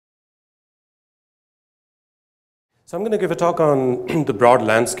So I'm going to give a talk on the broad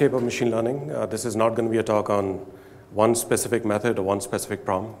landscape of machine learning. This is not going to be a talk on one specific method or one specific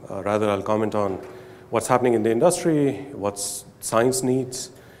problem. Rather, I'll comment on what's happening in the industry, what science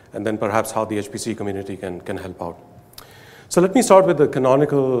needs, and then perhaps how the HPC community can help out. So let me start with the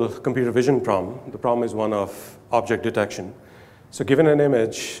canonical computer vision problem. The problem is one of object detection. So given an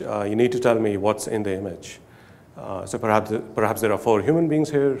image, you need to tell me what's in the image. So perhaps there are 4 human beings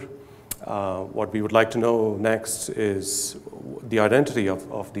here. What we would like to know next is the identity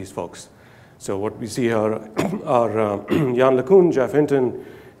of these folks. So what we see here are Jan LeCun, Jeff Hinton,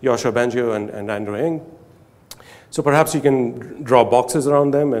 Joshua Bengio, and Andrew Ng. So perhaps you can draw boxes around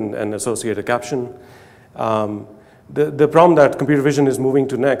them and associate a caption. The problem that computer vision is moving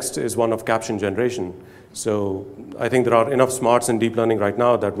to next is one of caption generation. So I think there are enough smarts in deep learning right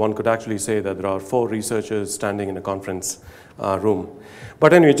now that one could actually say that there are 4 researchers standing in a conference room.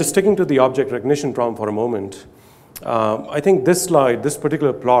 But anyway, just sticking to the object recognition problem for a moment, I think this slide, this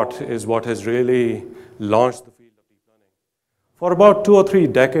particular plot, is what has really launched the field of deep learning. For about 2 or 3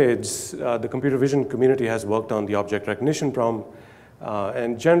 decades, the computer vision community has worked on the object recognition problem.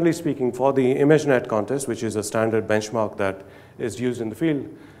 And generally speaking, for the ImageNet contest, which is a standard benchmark that is used in the field,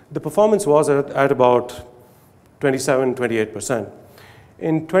 the performance was at about 27, 28%.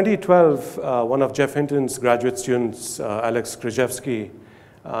 In 2012, one of Jeff Hinton's graduate students, Alex Krzyzewski,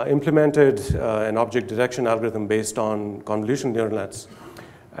 implemented an object detection algorithm based on convolutional neural nets.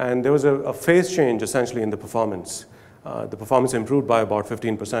 And there was a phase change, essentially, in the performance. The performance improved by about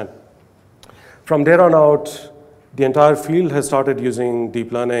 15%. From there on out, the entire field has started using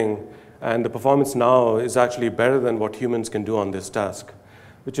deep learning, and the performance now is actually better than what humans can do on this task,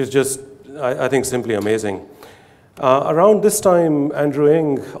 which is just, I think, simply amazing. Around this time, Andrew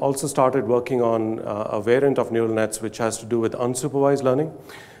Ng also started working on a variant of neural nets which has to do with unsupervised learning.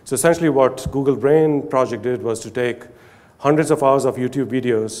 So essentially what Google Brain project did was to take hundreds of hours of YouTube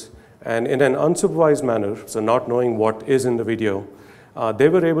videos, and in an unsupervised manner, so not knowing what is in the video, they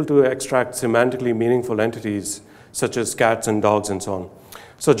were able to extract semantically meaningful entities such as cats and dogs and so on.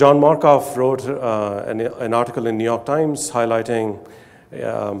 So John Markoff wrote an article in New York Times highlighting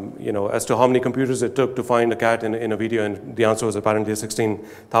as to how many computers it took to find a cat in a video, and the answer was apparently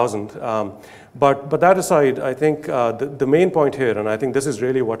 16,000. But that aside, I think the main point here, and I think this is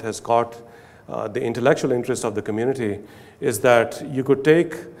really what has caught the intellectual interest of the community, is that you could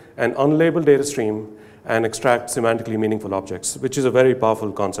take an unlabeled data stream and extract semantically meaningful objects, which is a very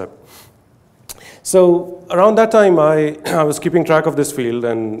powerful concept. So around that time, I was keeping track of this field,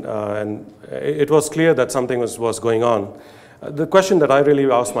 and it was clear that something was going on. The question that I really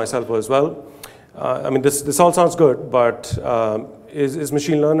asked myself was, well, I mean, this all sounds good, but is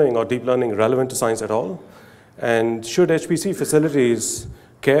machine learning or deep learning relevant to science at all? And should HPC facilities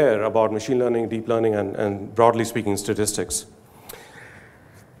care about machine learning, deep learning, and broadly speaking, statistics?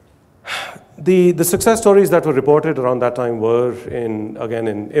 The success stories that were reported around that time were, again,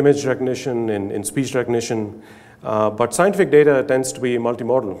 in image recognition, in speech recognition, but scientific data tends to be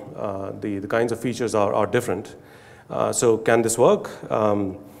multimodal. The kinds of features are different. So can this work?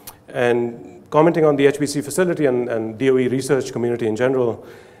 And commenting on the HPC facility and DOE research community in general,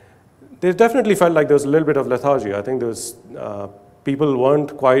 they definitely felt like there was a little bit of lethargy. I think there was, people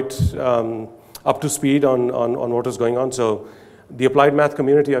weren't quite up to speed on what was going on. So the applied math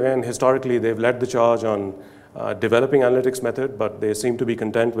community, again, historically, they've led the charge on developing analytics method, but they seem to be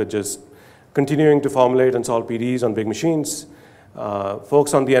content with just continuing to formulate and solve PDEs on big machines.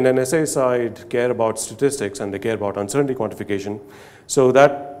 Folks on the NNSA side care about statistics, and they care about uncertainty quantification. So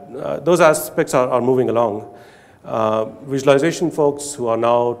that those aspects are moving along. Visualization folks who are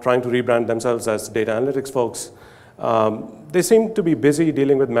now trying to rebrand themselves as data analytics folks, they seem to be busy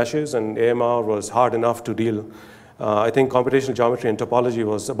dealing with meshes, and AMR was hard enough to deal. I think computational geometry and topology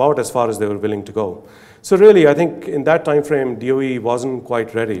was about as far as they were willing to go. So really, I think in that time frame, DOE wasn't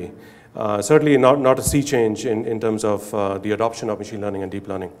quite ready. Certainly not a sea change in terms of the adoption of machine learning and deep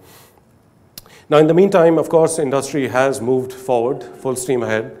learning. Now, in the meantime, of course, industry has moved forward, full steam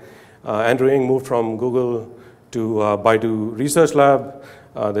ahead. Andrew Ng moved from Google to Baidu Research Lab.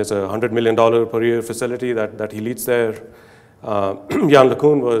 There's a $100 million per year facility that he leads there. Jan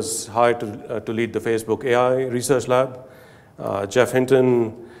LeCun was hired to lead the Facebook AI Research Lab. Jeff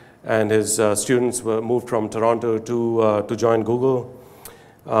Hinton and his students were moved from Toronto to join Google.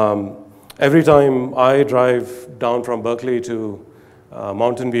 Every time I drive down from Berkeley to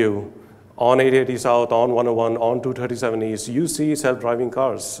Mountain View, on 880 South, on 101, on 237 East, you see self-driving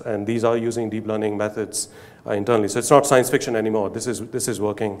cars, and these are using deep learning methods internally. So it's not science fiction anymore. This is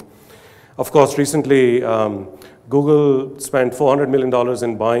working. Of course, recently, Google spent $400 million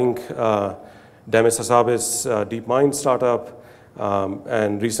in buying Demis Hassabis' DeepMind startup,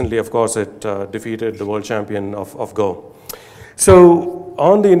 and recently, of course, it defeated the world champion of Go. So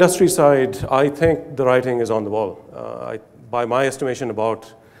on the industry side, I think the writing is on the wall. By my estimation,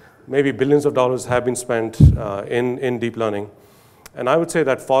 about maybe billions of dollars have been spent in deep learning. And I would say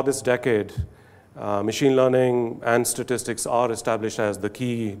that for this decade, machine learning and statistics are established as the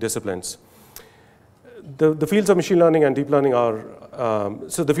key disciplines. The fields of machine learning and deep learning are,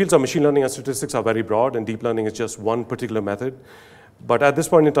 so the fields of machine learning and statistics are very broad, and deep learning is just one particular method. But at this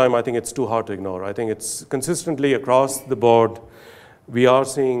point in time, I think it's too hard to ignore. I think it's consistently across the board, we are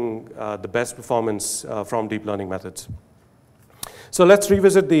seeing the best performance from deep learning methods. So let's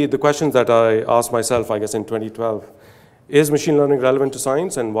revisit the questions that I asked myself, I guess, in 2012. Is machine learning relevant to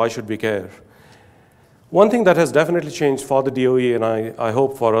science, and why should we care? One thing that has definitely changed for the DOE, and I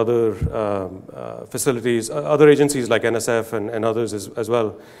hope for other facilities, other agencies like NSF and others as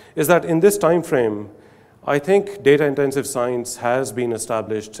well, is that in this time frame, I think data-intensive science has been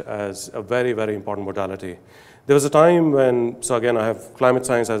established as a very, very important modality. There was a time when, so again, I have climate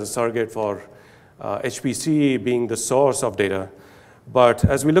science as a surrogate for HPC being the source of data. But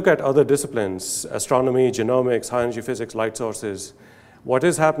as we look at other disciplines, astronomy, genomics, high-energy physics, light sources, what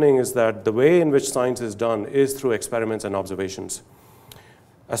is happening is that the way in which science is done is through experiments and observations.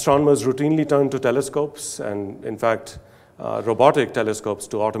 Astronomers routinely turn to telescopes and, in fact, robotic telescopes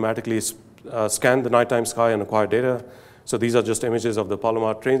to automatically scan the nighttime sky and acquire data. So these are just images of the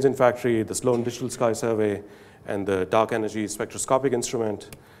Palomar Trains-in Factory, the Sloan Digital Sky Survey, and the Dark Energy Spectroscopic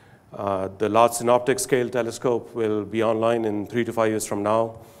Instrument. The Large Synoptic Scale Telescope will be online in 3 to 5 years from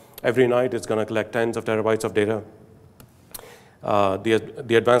now. Every night, it's going to collect tens of terabytes of data.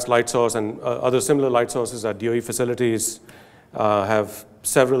 The Advanced Light Source and other similar light sources at DOE facilities have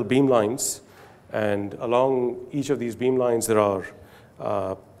several beamlines. And along each of these beamlines, there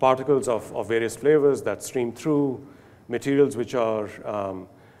are particles of various flavors that stream through materials which are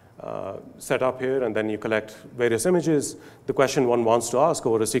set up here, and then you collect various images. The question one wants to ask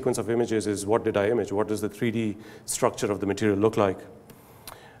over a sequence of images is, what did I image? What does the 3D structure of the material look like?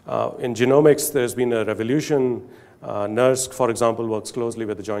 In genomics, there's been a revolution. NERSC, for example, works closely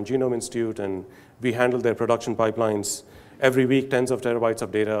with the Joint Genome Institute, and we handle their production pipelines. Every week, tens of terabytes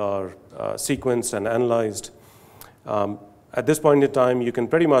of data are sequenced and analyzed. At this point in time, you can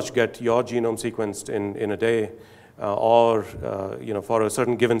pretty much get your genome sequenced in a day, or for a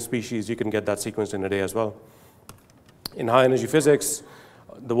certain given species, you can get that sequenced in a day as well. In high energy physics,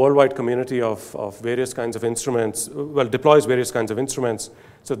 the worldwide community of various kinds of instruments, well, deploys various kinds of instruments.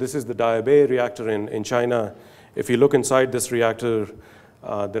 So this is the Diabei reactor in China. If you look inside this reactor,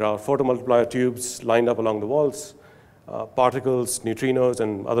 there are photomultiplier tubes lined up along the walls. Particles, neutrinos,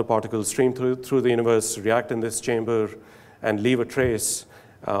 and other particles stream through the universe, react in this chamber, and leave a trace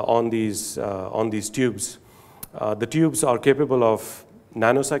on these tubes. The tubes are capable of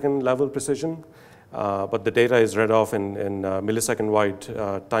nanosecond level precision, but the data is read off in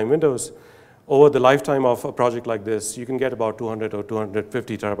millisecond-wide time windows. Over the lifetime of a project like this, you can get about 200 or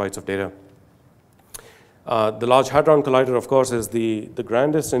 250 terabytes of data. The Large Hadron Collider, of course, is the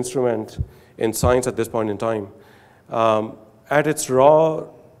grandest instrument in science at this point in time. At its raw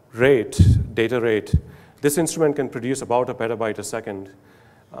rate, data rate, this instrument can produce about a petabyte a second.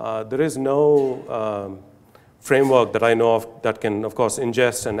 There is no framework that I know of that can, of course,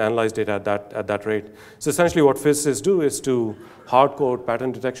 ingest and analyze data at that rate. So essentially what physicists do is to hard-code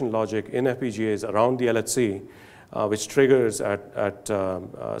pattern detection logic in FPGAs around the LHC, which triggers at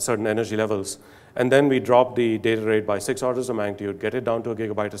certain energy levels. And then we drop the data rate by 6 orders of magnitude, get it down to a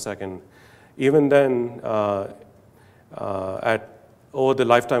gigabyte a second. Even then, over the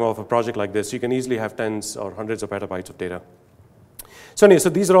lifetime of a project like this, you can easily have tens or hundreds of petabytes of data. So anyway, so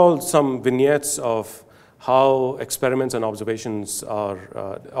these are all some vignettes of how experiments and observations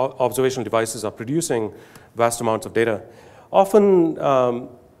observational devices are producing vast amounts of data. Often,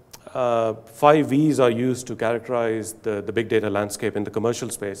 5 V's are used to characterize the big data landscape in the commercial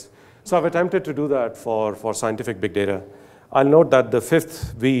space. So I've attempted to do that for scientific big data. I'll note that the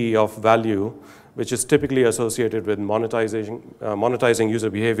 5th V of value, which is typically associated with monetizing user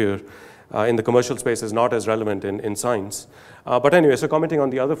behavior in the commercial space, is not as relevant in science. But anyway, so commenting on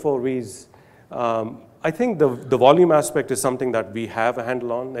the other 4 V's, I think the volume aspect is something that we have a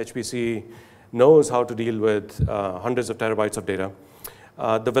handle on. HPC knows how to deal with hundreds of terabytes of data.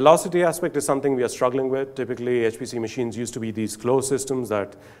 The velocity aspect is something we are struggling with. Typically, HPC machines used to be these closed systems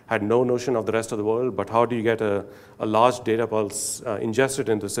that had no notion of the rest of the world, but how do you get a large data pulse ingested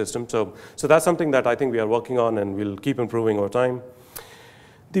into the system? So that's something that I think we are working on and we'll keep improving over time.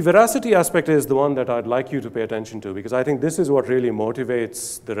 The veracity aspect is the one that I'd like you to pay attention to, because I think this is what really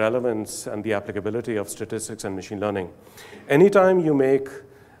motivates the relevance and the applicability of statistics and machine learning. Anytime you make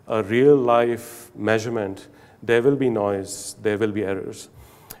a real-life measurement, there will be noise, there will be errors.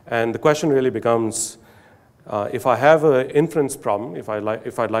 And the question really becomes, if I have an inference problem, if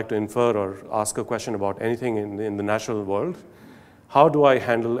I'd like to infer or ask a question about anything in the natural world, how do I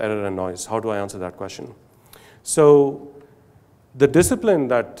handle error and noise? How do I answer that question? So the discipline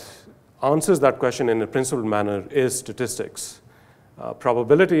that answers that question in a principled manner is statistics.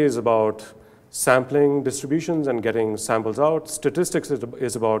 Probability is about sampling distributions and getting samples out. Statistics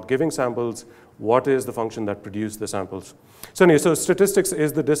is about giving samples. What is the function that produced the samples? So anyway, so statistics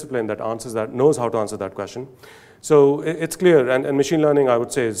is the discipline that answers that, knows how to answer that question. So it's clear, and machine learning, I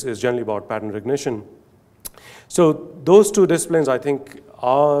would say, is generally about pattern recognition. So those two disciplines, I think,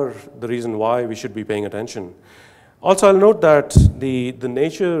 are the reason why we should be paying attention. Also, I'll note that the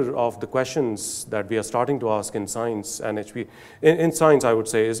nature of the questions that we are starting to ask in science and HPC, in science, I would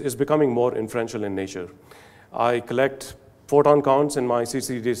say, is becoming more inferential in nature. I collect photon counts in my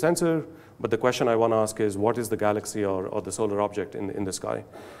CCD sensor, but the question I want to ask is, what is the galaxy or the solar object in the sky?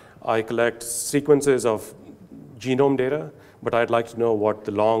 I collect sequences of genome data, but I'd like to know what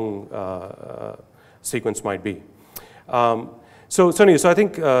the long sequence might be. So I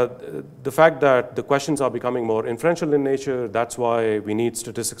think the fact that the questions are becoming more inferential in nature, that's why we need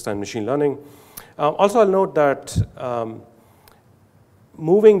statistics and machine learning. Also, I'll note that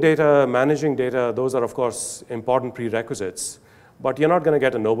moving data, managing data, those are, of course, important prerequisites. But you're not going to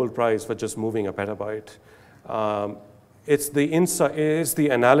get a Nobel Prize for just moving a petabyte. It's the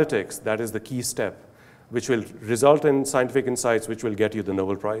analytics that is the key step, which will result in scientific insights, which will get you the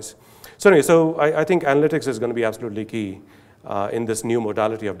Nobel Prize. So anyway, so I think analytics is going to be absolutely key in this new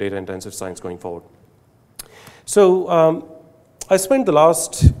modality of data-intensive science going forward. So I spent the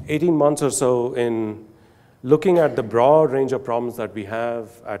last 18 months or so in looking at the broad range of problems that we have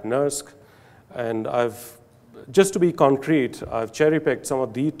at NERSC, and just to be concrete, I've cherry-picked some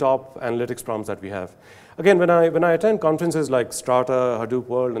of the top analytics problems that we have. Again, when I attend conferences like Strata, Hadoop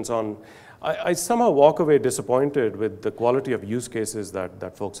World, and so on, I somehow walk away disappointed with the quality of use cases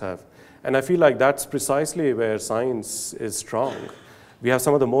that folks have. And I feel like that's precisely where science is strong. We have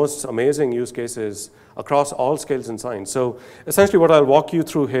some of the most amazing use cases across all scales in science. So essentially what I'll walk you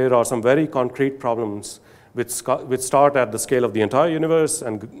through here are some very concrete problems which start at the scale of the entire universe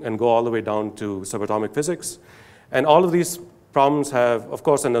and go all the way down to subatomic physics. And all of these problems have, of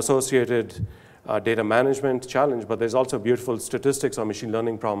course, an associated data management challenge, but there's also a beautiful statistics or machine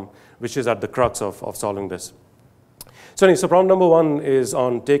learning problem, which is at the crux of solving this. So anyway, so problem number one is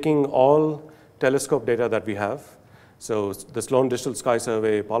on taking all telescope data that we have, so the Sloan Digital Sky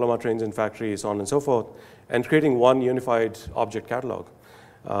Survey, Palomar Trains in Factories, so on and so forth, and creating one unified object catalog.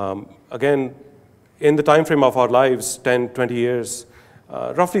 Again, in the time frame of our lives, 10, 20 years,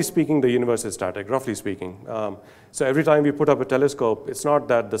 roughly speaking, the universe is static, roughly speaking. So every time we put up a telescope, it's not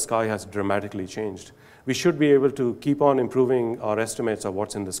that the sky has dramatically changed. We should be able to keep on improving our estimates of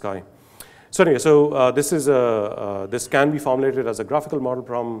what's in the sky. So anyway, so this can be formulated as a graphical model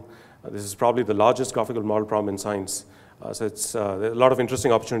problem. This is probably the largest graphical model problem in science. So there are a lot of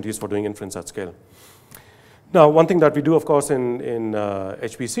interesting opportunities for doing inference at scale. Now, one thing that we do, of course, in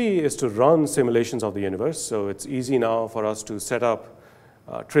HPC is to run simulations of the universe. So it's easy now for us to set up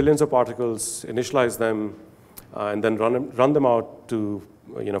trillions of particles, initialize them, and then run them out to,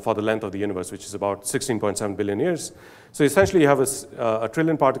 for the length of the universe, which is about 16.7 billion years. So essentially, you have a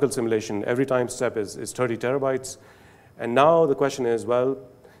trillion particle simulation. Every time step is 30 terabytes. And now the question is, well,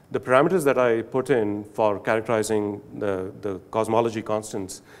 the parameters that I put in for characterizing the cosmology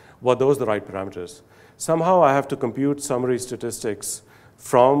constants, were those the right parameters? Somehow, I have to compute summary statistics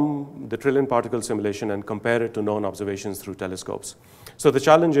from the trillion particle simulation and compare it to known observations through telescopes. So the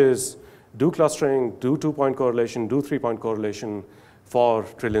challenge is, do clustering, do 2-point correlation, do 3-point correlation for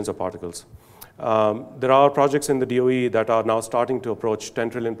trillions of particles. There are projects in the DOE that are now starting to approach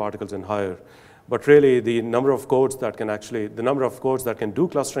 10 trillion particles and higher. But really, the number of codes that can do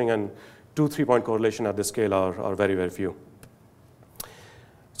clustering and 2-3-point correlation at this scale are very, very few.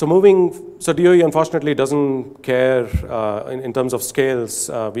 So DOE unfortunately doesn't care in terms of scales.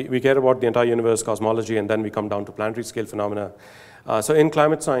 We care about the entire universe, cosmology, and then we come down to planetary scale phenomena. So in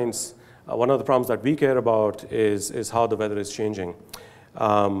climate science, one of the problems that we care about is how the weather is changing.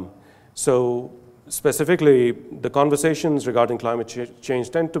 So specifically, the conversations regarding climate change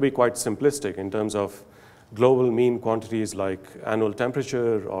tend to be quite simplistic in terms of global mean quantities like annual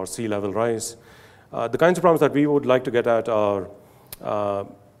temperature or sea level rise. The kinds of problems that we would like to get at are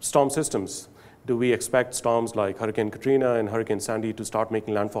storm systems. Do we expect storms like Hurricane Katrina and Hurricane Sandy to start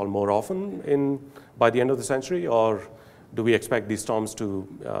making landfall more often by the end of the century, or do we expect these storms to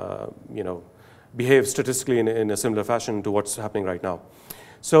behave statistically in a similar fashion to what's happening right now?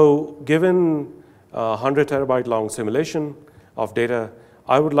 So given a 100 terabyte long simulation of data,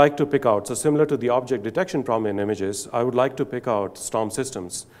 I would like to pick out, so similar to the object detection problem in images, I would like to pick out storm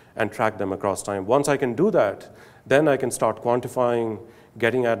systems and track them across time. Once I can do that, then I can start quantifying,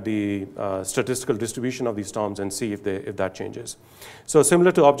 getting at the statistical distribution of these storms and see if that changes. So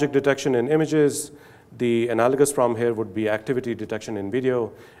similar to object detection in images, the analogous problem here would be activity detection in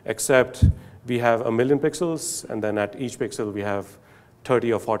video, except we have 1 million pixels, and then at each pixel we have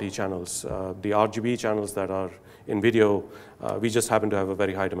 30 or 40 channels. The RGB channels that are in video, we just happen to have a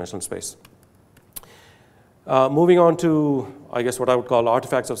very high dimensional space. Moving on to, I guess, what I would call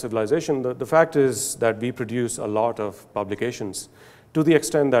artifacts of civilization, the fact is that we produce a lot of publications to the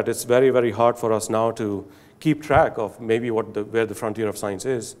extent that it's very, very hard for us now to keep track of maybe where the frontier of science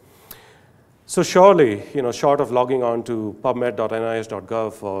is. So surely, short of logging on to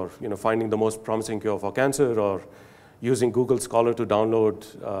pubmed.nih.gov or finding the most promising cure for cancer, or using Google Scholar to download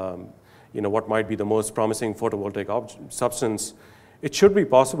what might be the most promising photovoltaic substance, it should be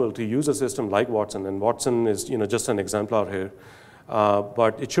possible to use a system like Watson, and Watson is just an exemplar here.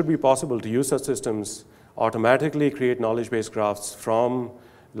 But it should be possible to use such systems, automatically create knowledge-based graphs from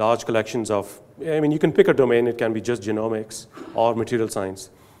large collections of, you can pick a domain, it can be just genomics or material science.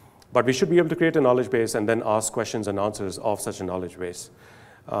 But we should be able to create a knowledge base and then ask questions and answers of such a knowledge base.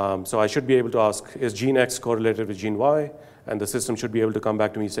 So I should be able to ask, is gene X correlated with gene Y? And the system should be able to come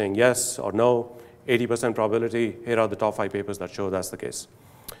back to me saying yes or no, 80% probability, here are the top 5 papers that show that's the case.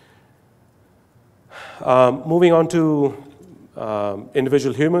 Moving on to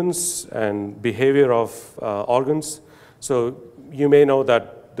individual humans and behavior of organs. So you may know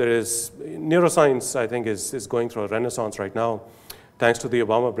that there is, neuroscience, I think, is going through a renaissance right now, thanks to the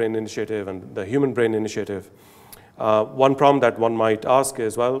Obama Brain Initiative and the Human Brain Initiative. One problem that one might ask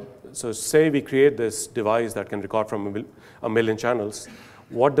is, well, so say we create this device that can record from 1 million channels.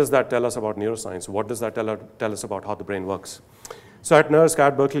 What does that tell us about neuroscience? What does that tell us about how the brain works? So at NERSC,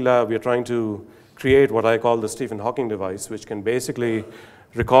 at Berkeley Lab, we are trying to create what I call the Stephen Hawking device, which can basically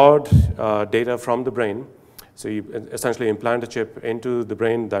record data from the brain. So you essentially implant a chip into the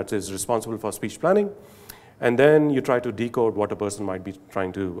brain that is responsible for speech planning, and then you try to decode what a person might be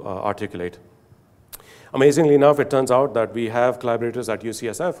trying to articulate. Amazingly enough, it turns out that we have collaborators at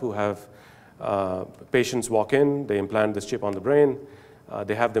UCSF who have patients walk in, they implant this chip on the brain,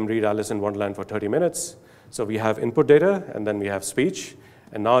 they have them read Alice in Wonderland for 30 minutes. So we have input data, and then we have speech.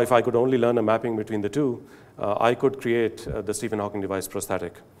 And now if I could only learn a mapping between the two, I could create the Stephen Hawking device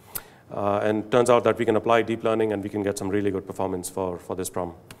prosthetic. And it turns out that we can apply deep learning, and we can get some really good performance for this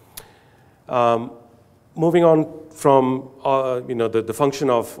problem. Moving on from the function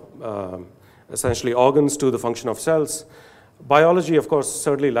of essentially organs to the function of cells, biology, of course,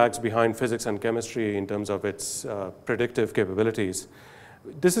 certainly lags behind physics and chemistry in terms of its predictive capabilities.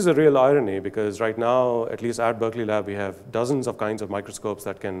 This is a real irony, because right now, at least at Berkeley Lab, we have dozens of kinds of microscopes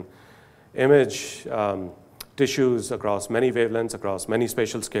that can image tissues across many wavelengths, across many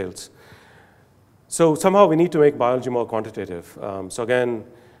spatial scales. So somehow we need to make biology more quantitative. So again,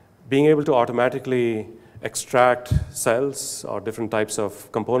 being able to automatically extract cells or different types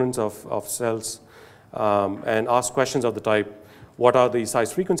of components of cells and ask questions of the type, what are the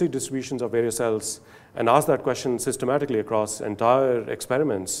size frequency distributions of various cells, and ask that question systematically across entire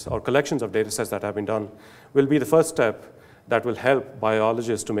experiments or collections of data sets that have been done, will be the first step that will help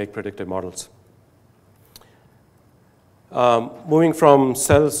biologists to make predictive models. Moving from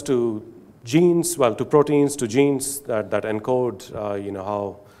cells to genes, well, to proteins, to genes that encode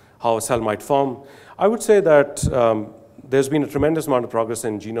how a cell might form, I would say that there's been a tremendous amount of progress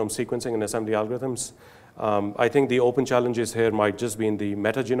in genome sequencing and assembly algorithms. I think the open challenges here might just be in the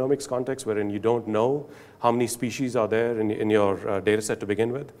metagenomics context, wherein you don't know how many species are there in your data set to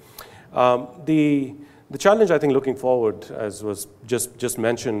begin with. The challenge, I think, looking forward, as was just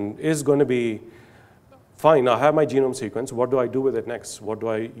mentioned, is going to be, fine, I have my genome sequence, what do I do with it next? What do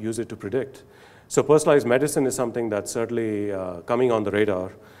I use it to predict? So personalized medicine is something that's certainly coming on the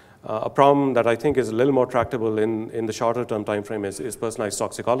radar. A problem that I think is a little more tractable in the shorter term time frame is personalized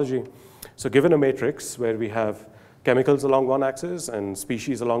toxicology. So given a matrix where we have chemicals along one axis and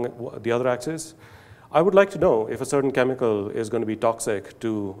species along the other axis, I would like to know if a certain chemical is going to be toxic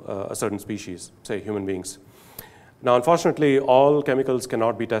to a certain species, say human beings. Now, unfortunately, all chemicals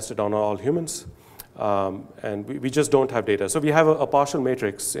cannot be tested on all humans, and we just don't have data. So we have a partial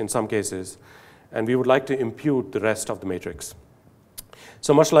matrix in some cases, and we would like to impute the rest of the matrix.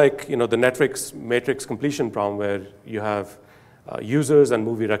 So much like the Netflix matrix completion problem where you have users and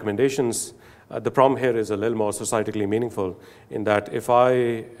movie recommendations, the problem here is a little more societally meaningful in that if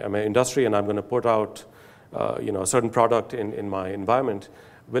I am an industry and I'm going to put out a certain product in my environment,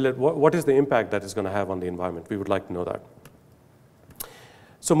 what is the impact that it's going to have on the environment? We would like to know that.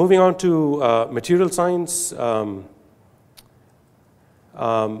 So moving on to material science.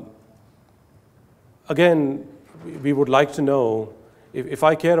 Again, we would like to know if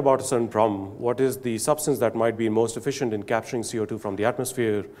I care about a certain problem, what is the substance that might be most efficient in capturing CO2 from the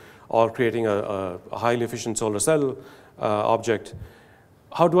atmosphere or creating a highly efficient solar cell object?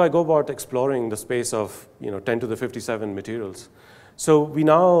 How do I go about exploring the space of 10 to the 57 materials? So we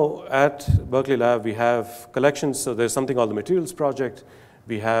now, at Berkeley Lab, we have collections. So there's something called the Materials Project.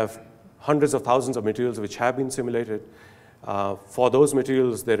 We have hundreds of thousands of materials which have been simulated. For those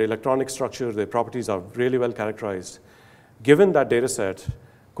materials, their electronic structure, their properties are really well characterized. Given that data set,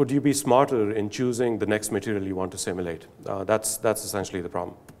 could you be smarter in choosing the next material you want to simulate? That's essentially the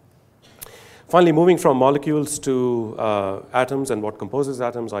problem. Finally, moving from molecules to atoms and what composes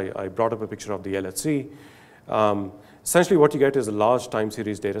atoms, I brought up a picture of the LHC. Essentially, what you get is a large time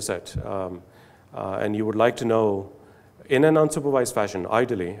series data set. And you would like to know, in an unsupervised fashion,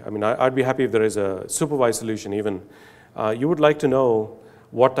 ideally, I mean, I'd be happy if there is a supervised solution even, you would like to know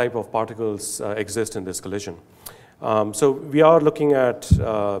what type of particles exist in this collision. So we are looking at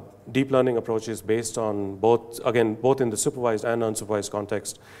deep learning approaches based on both in the supervised and unsupervised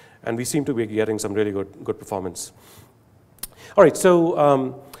context, and we seem to be getting some really good performance. All right,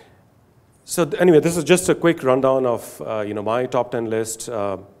 so anyway, this is just a quick rundown of my top 10 list.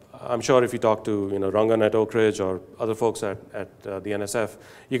 I'm sure if you talk to Rangan at Oak Ridge or other folks at the NSF,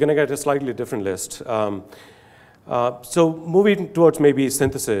 you're going to get a slightly different list. So moving towards maybe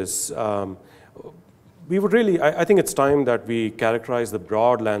synthesis. We would really, I think it's time that we characterize the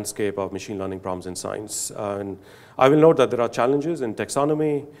broad landscape of machine learning problems in science. And I will note that there are challenges in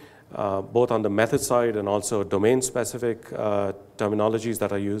taxonomy, both on the method side and also domain-specific terminologies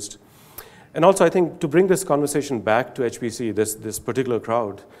that are used. And also, I think to bring this conversation back to HPC, this particular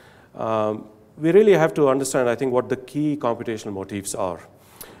crowd, we really have to understand, I think, what the key computational motifs are,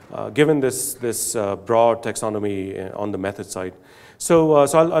 given this broad taxonomy on the method side. So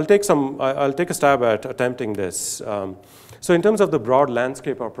I'll take a stab at attempting this. So in terms of the broad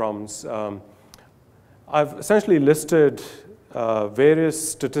landscape of problems, I've essentially listed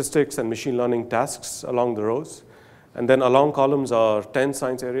various statistics and machine learning tasks along the rows. And then along columns are 10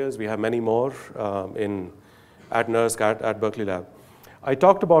 science areas. We have many more at NERSC, at Berkeley Lab. I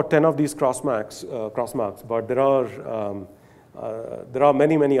talked about 10 of these cross marks, but there are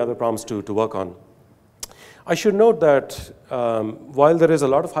many other problems to work on. I should note that while there is a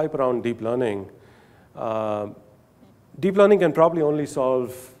lot of hype around deep learning can probably only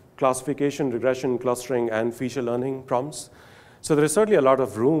solve classification, regression, clustering, and feature learning problems. So there is certainly a lot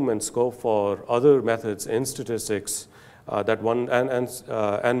of room and scope for other methods in statistics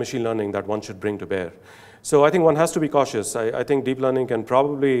and machine learning that one should bring to bear. So I think one has to be cautious. I think deep learning can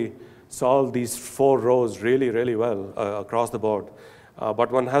probably solve these 4 rows really well across the board.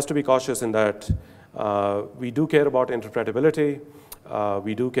 But one has to be cautious in that we do care about interpretability.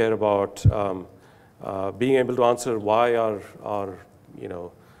 We do care about being able to answer why our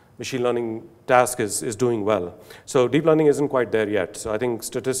machine learning task is doing well. So deep learning isn't quite there yet. So I think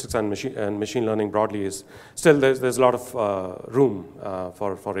statistics and machine learning broadly is still there's a lot of room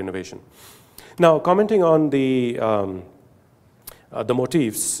for innovation. Now, commenting on the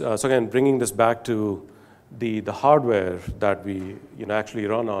motifs. So again, bringing this back to the hardware that we actually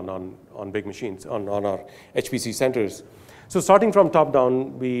run on big machines, on our HPC centers. So starting from top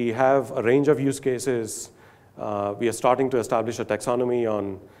down, we have a range of use cases. We are starting to establish a taxonomy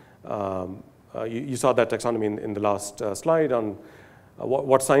on, you saw that taxonomy in the last slide on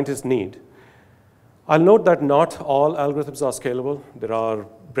what scientists need. I'll note that not all algorithms are scalable. There are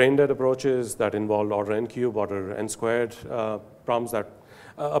brain-dead approaches that involve order n cube, order n squared problems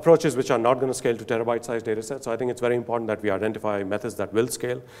approaches which are not going to scale to terabyte-sized data sets. So I think it's very important that we identify methods that will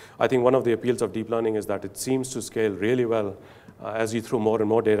scale. I think one of the appeals of deep learning is that it seems to scale really well as you throw more and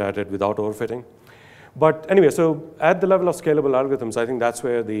more data at it without overfitting. But anyway, so at the level of scalable algorithms, I think that's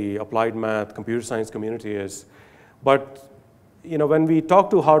where the applied math, computer science community is. But when we talk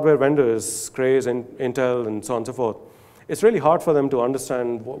to hardware vendors, Cray, Intel, and so on and so forth, it's really hard for them to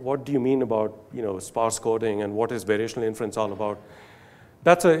understand what do you mean about sparse coding and what is variational inference all about.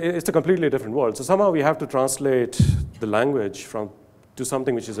 It's a completely different world. So somehow we have to translate the language to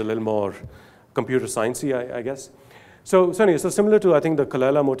something which is a little more computer sciencey, I guess. So anyway, so similar to I think the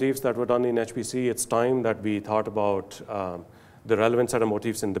Colella motifs that were done in HPC, it's time that we thought about the relevant set of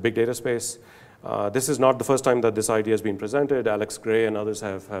motifs in the big data space. This is not the first time that this idea has been presented. Alex Gray and others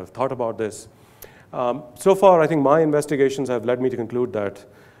have thought about this. So far, I think my investigations have led me to conclude that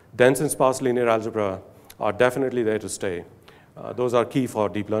dense and sparse linear algebra are definitely there to stay. Those are key for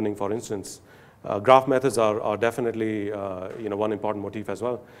deep learning, for instance. Graph methods are definitely one important motif as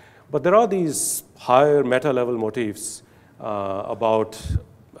well. But there are these higher meta-level motifs about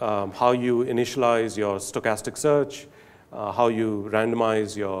how you initialize your stochastic search, how you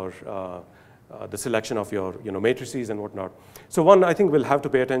randomize your the selection of your matrices and whatnot. So one, I think we'll have to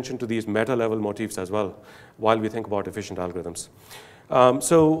pay attention to these meta-level motifs as well while we think about efficient algorithms.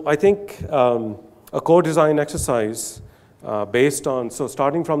 So I think a core design exercise based on, so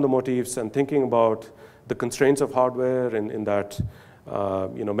starting from the motifs and thinking about the constraints of hardware in that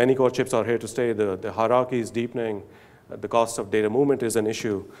many core chips are here to stay, the hierarchy is deepening, the cost of data movement is an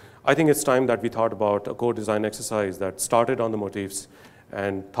issue. I think it's time that we thought about a core design exercise that started on the motifs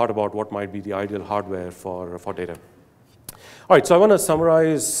and thought about what might be the ideal hardware for data. All right, so I want to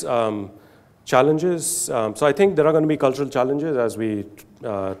summarize challenges. So I think there are going to be cultural challenges as we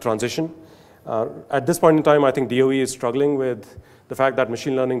transition. At this point in time, I think DOE is struggling with the fact that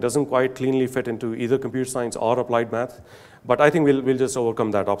machine learning doesn't quite cleanly fit into either computer science or applied math. But I think we'll just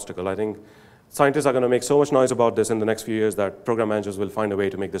overcome that obstacle. I think scientists are going to make so much noise about this in the next few years that program managers will find a way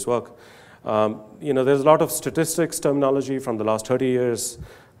to make this work. There's a lot of statistics terminology from the last 30 years.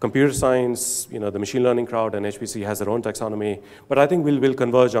 Computer science, the machine learning crowd and HPC has their own taxonomy. But I think we'll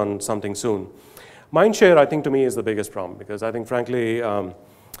converge on something soon. Mindshare, I think, to me, is the biggest problem because I think, frankly,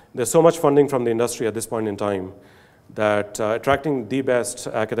 there's so much funding from the industry at this point in time that attracting the best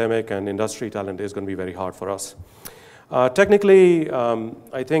academic and industry talent is going to be very hard for us. Technically,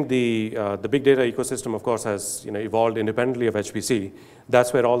 I think the big data ecosystem, of course, has evolved independently of HPC.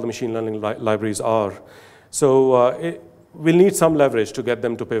 That's where all the machine learning libraries are. So we'll need some leverage to get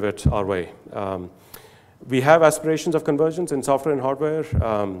them to pivot our way. We have aspirations of convergence in software and hardware,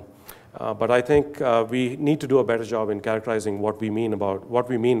 but I think we need to do a better job in characterizing what we mean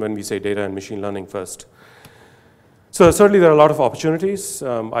when we say data and machine learning first. So certainly there are a lot of opportunities.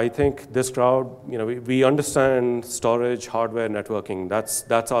 I think this crowd, we understand storage, hardware, networking.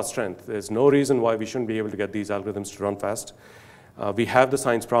 That's our strength. There's no reason why we shouldn't be able to get these algorithms to run fast. We have the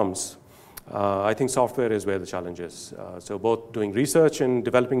science problems. I think software is where the challenge is. So both doing research and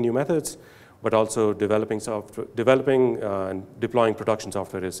developing new methods, but also developing and deploying production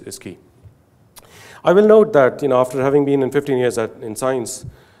software is key. I will note that after having been in 15 years in science,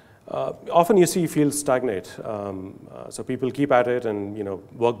 often you see fields stagnate. So people keep at it and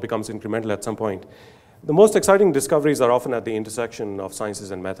work becomes incremental at some point. The most exciting discoveries are often at the intersection of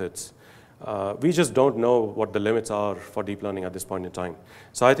sciences and methods. We just don't know what the limits are for deep learning at this point in time.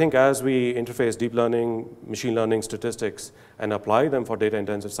 So I think as we interface deep learning, machine learning, statistics, and apply them for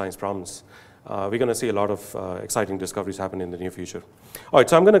data-intensive science problems, we're going to see a lot of exciting discoveries happen in the near future. All right,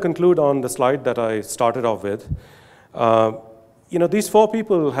 so I'm going to conclude on the slide that I started off with. These four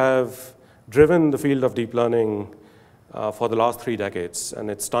people have driven the field of deep learning for the last 3 decades,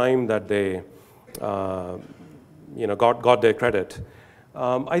 and it's time that they got their credit.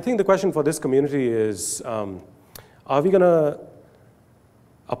 I think the question for this community is, are we going to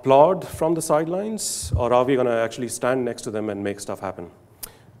applaud from the sidelines, or are we going to actually stand next to them and make stuff happen?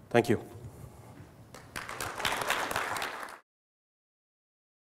 Thank you.